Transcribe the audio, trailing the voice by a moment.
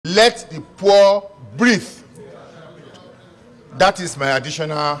let the poor breathe. That is my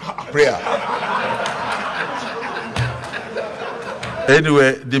additional prayer.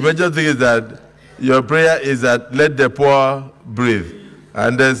 Anyway, the major thing is that your prayer is that let the poor breathe.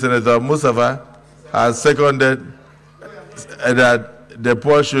 And then Senator Mustafa has seconded that the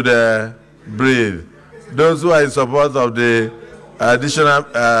poor should breathe. Those who are in support of the additional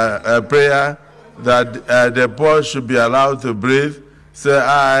prayer that the poor should be allowed to breathe, say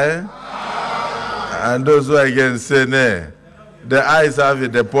aye. Aye. And those who are against say nay. The ayes have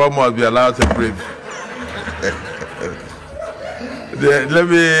it, the poor must be allowed to breathe. Let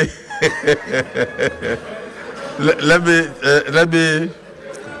me,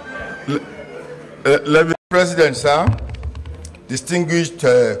 President, sir, distinguished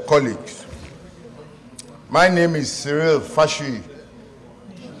colleagues. My name is Cyril Fashui,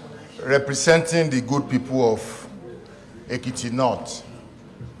 representing the good people of Ekiti North.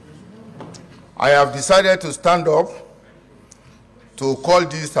 I have decided to stand up to call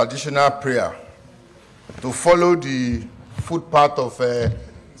this additional prayer to follow the footpath of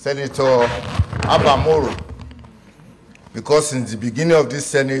Senator Abamoro, because since the beginning of this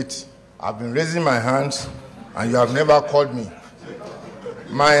Senate, I've been raising my hands and you have never called me.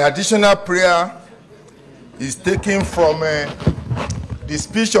 My additional prayer is taken from the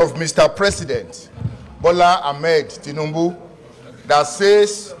speech of Mr. President Bola Ahmed Tinubu that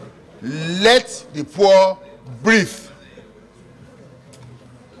says, let the poor breathe.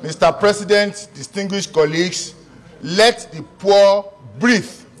 Mr. President, distinguished colleagues, let the poor breathe.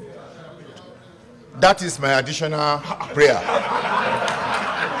 That is my additional prayer.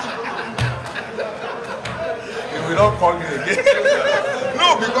 You will not call me again.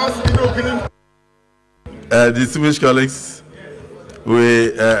 No, because distinguished colleagues,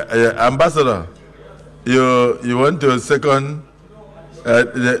 we Ambassador, you want to second?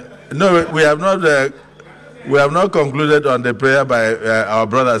 No, we have not concluded on the prayer by our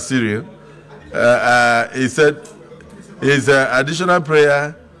brother Cyril. He said his additional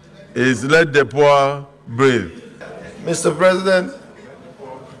prayer is let the poor breathe. Mr. President,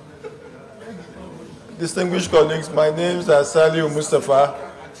 distinguished colleagues, my name is Saliu Mustafa,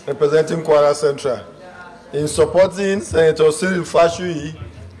 representing Kwara Central. In supporting Senator Cyril Fashui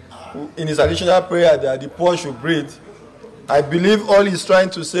in his additional prayer that the poor should breathe, I believe all he's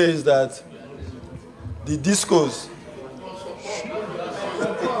trying to say is that the discourse.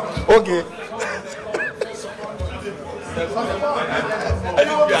 Okay.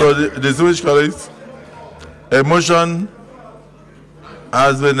 So the distinguished colleagues, a motion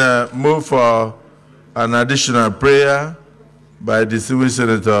has been moved for an additional prayer by distinguished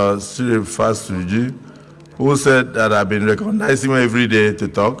Senator Cyril Fashui, who said that I've been recognizing him every day to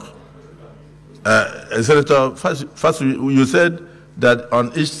talk. Senator Fashui, you said that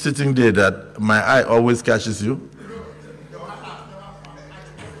on each sitting day that my eye always catches you.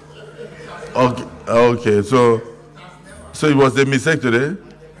 Okay, so it was a mistake today.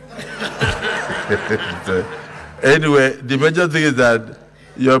 Anyway, the major thing is that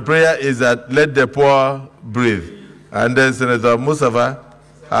your prayer is that let the poor breathe. And then Senator Mustafa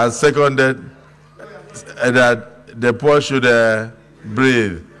has seconded that the poor should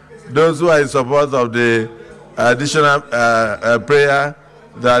breathe. Those who are in support of the additional prayer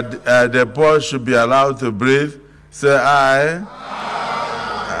that the poor should be allowed to breathe, say aye.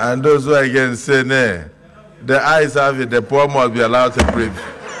 Aye. And those who are against say nay. The ayes have it, the poor must be allowed to breathe.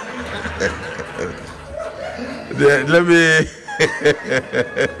 Let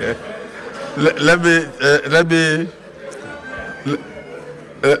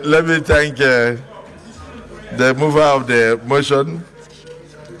me thank the mover of the motion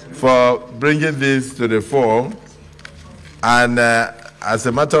for bringing this to the fore. And as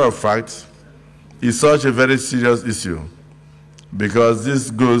a matter of fact, it's such a very serious issue because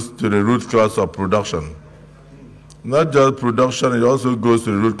this goes to the root cause of production. Not just production, it also goes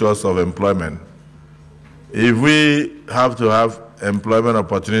to the root cause of employment. If we have to have employment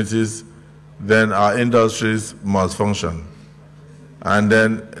opportunities, then our industries must function. And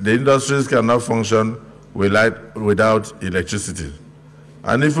then the industries cannot function without electricity.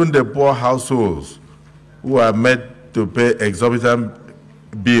 And even the poor households who are made to pay exorbitant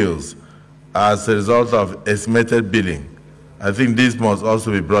bills as a result of estimated billing, I think this must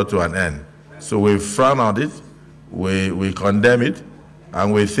also be brought to an end. So we frown on it, we condemn it,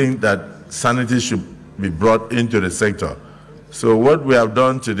 and we think that sanity should be brought into the sector. So what we have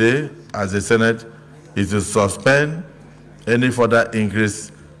done today as a Senate is to suspend any further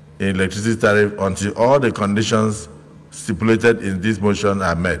increase in electricity tariff until all the conditions stipulated in this motion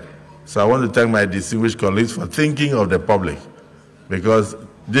are met. So I want to thank my distinguished colleagues for thinking of the public, because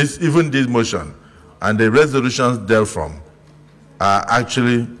even this motion and the resolutions therefrom are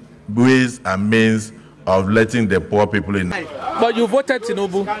actually ways and means of letting the poor people in. But you voted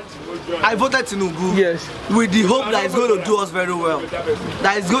Tinubu. I voted Tinubu. Yes. With the hope that it's going to do us very well.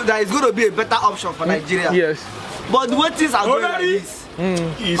 That is going to be a better option for Nigeria. Yes. But the way things are going like this,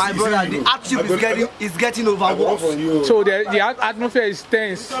 my brother, the hardship is getting overworked. So the atmosphere is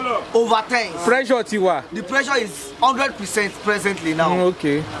tense. Over tense. Pressure, Tiwa. The pressure is 100% presently now.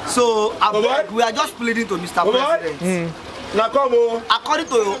 Okay. So we are just pleading to Mr. President. According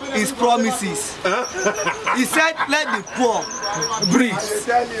to his promises, he said, let the poor breathe.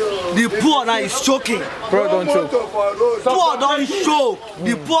 The poor now is choking. Poor don't choke. Poor don't choke.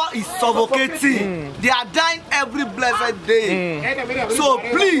 The poor is suffocating. They are dying every blessed day. So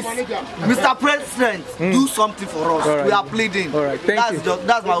please, Mr. President, do something for us. Right. We are pleading. All right, thank you.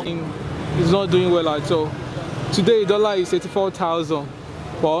 That's my. It's not doing well at all. Today, the dollar is 84,000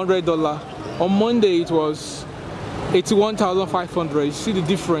 for $100. On Monday, it was 81,500. You see the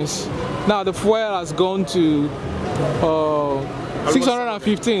difference. Now the fuel has gone to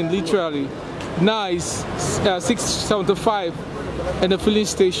 615 literally. Now it's 675 in the filling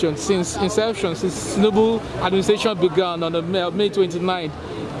station since inception, since Tinubu administration began on the May 29th.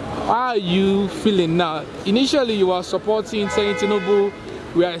 How are you feeling now? Initially you were supporting, saying Tinubu,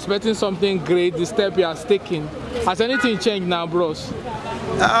 we are expecting something great, the step he has taken. Has anything changed now, bros?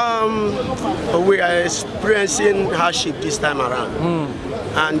 We are experiencing hardship this time around,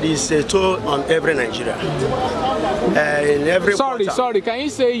 and it's a toll on every Nigerian. In every sorry, can you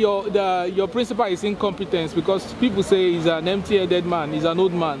say your principal is incompetence, because people say he's an empty-headed man, he's an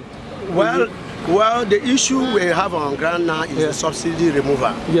old man? Well, the issue we have on ground now is the subsidy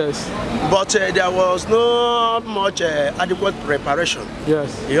removal. Yes. But there was not much adequate preparation.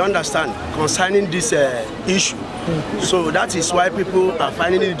 Yes. You understand, concerning this issue. So that is why people are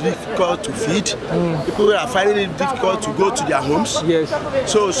finding it difficult to feed. People are finding it difficult to go to their homes. Yes.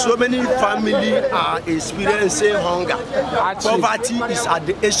 So many families are experiencing hunger. Poverty is at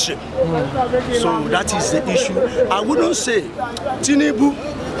the extreme. So that is the issue. I wouldn't say Tinubu,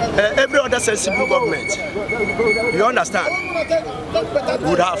 every other sensible government, you understand,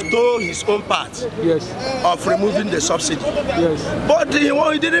 would have told his own part of removing the subsidy. Yes. But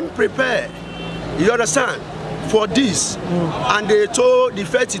he didn't prepare, you understand, for this. And they told the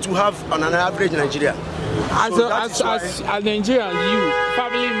effect it will have on an average Nigerian. As a Nigerian, you,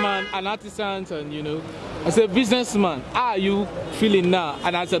 family man, an artisan, and you know, as a businessman, how are you feeling now?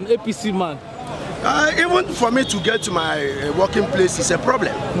 And as an APC man? Even for me to get to my working place is a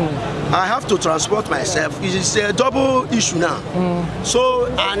problem. I have to transport myself. It is a double issue now. So,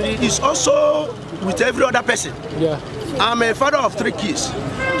 and it is also with every other person. Yeah. I'm a father of 3 kids.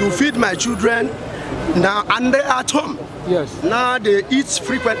 To feed my children now, and they're at home. Yes. Now they eat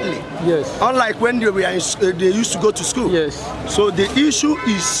frequently. Yes. Unlike when they used to go to school. Yes. So the issue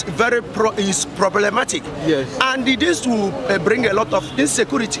is very problematic. Yes. And it is to bring a lot of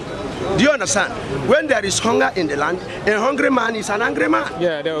insecurity. Do you understand? When there is hunger in the land, a hungry man is an angry man.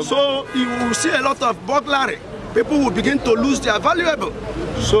 Yeah. So you will see a lot of burglary. People will begin to lose their valuable.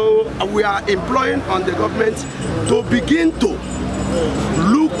 So we are employing on the government to begin to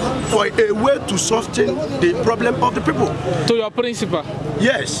look for a way to soften the problem of the people. To your principal?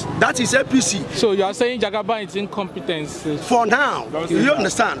 Yes, that is APC. So you are saying Jagaban is incompetence? For now, you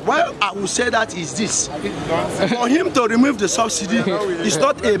understand? Why I will say that is this. For him to remove the subsidy is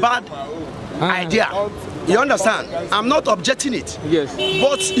not a bad idea. You understand? I'm not objecting it. Yes.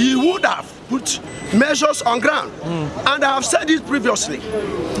 But he would have put measures on ground. And I have said it previously.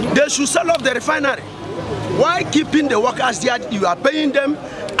 They should sell off the refinery. Why keeping the workers there? You are paying them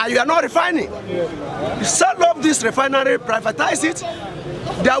and you are not refining. Sell off this refinery, privatize it.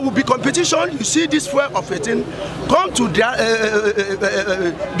 There will be competition. You see this fuel of 18 come to their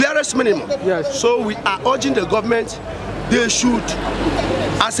barest minimum. Yes. So we are urging the government, they should,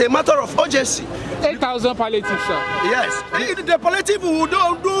 as a matter of urgency. 8,000 palliative, sir. Yes. The palliative will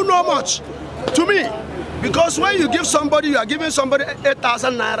don't do no much to me. Because when you give somebody, you are giving somebody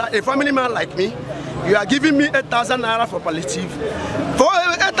 8,000 naira, a family man like me, you are giving me 8,000 naira for palliative. For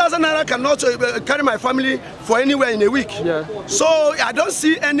 8,000 naira cannot carry my family for anywhere in a week. Yeah. So I don't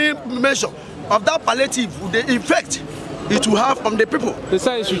see any measure of that palliative, the effect it will have on the people. They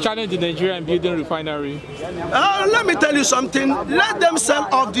say you should challenge the Nigerian building refinery. Let me tell you something. Let them sell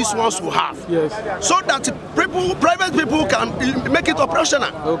off these ones we have. Yes. So that people, private people can make it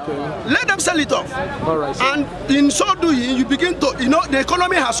operational. Okay. Let them sell it off. All right. So. And in so doing, you begin to, the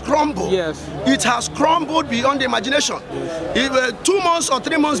economy has crumbled. Yes. It has crumbled beyond imagination. Yes. If, 2 months or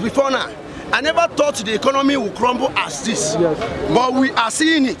 3 months before now, I never thought the economy would crumble as this. Yes. But we are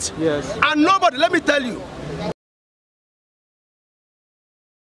seeing it. Yes. And nobody, let me tell you,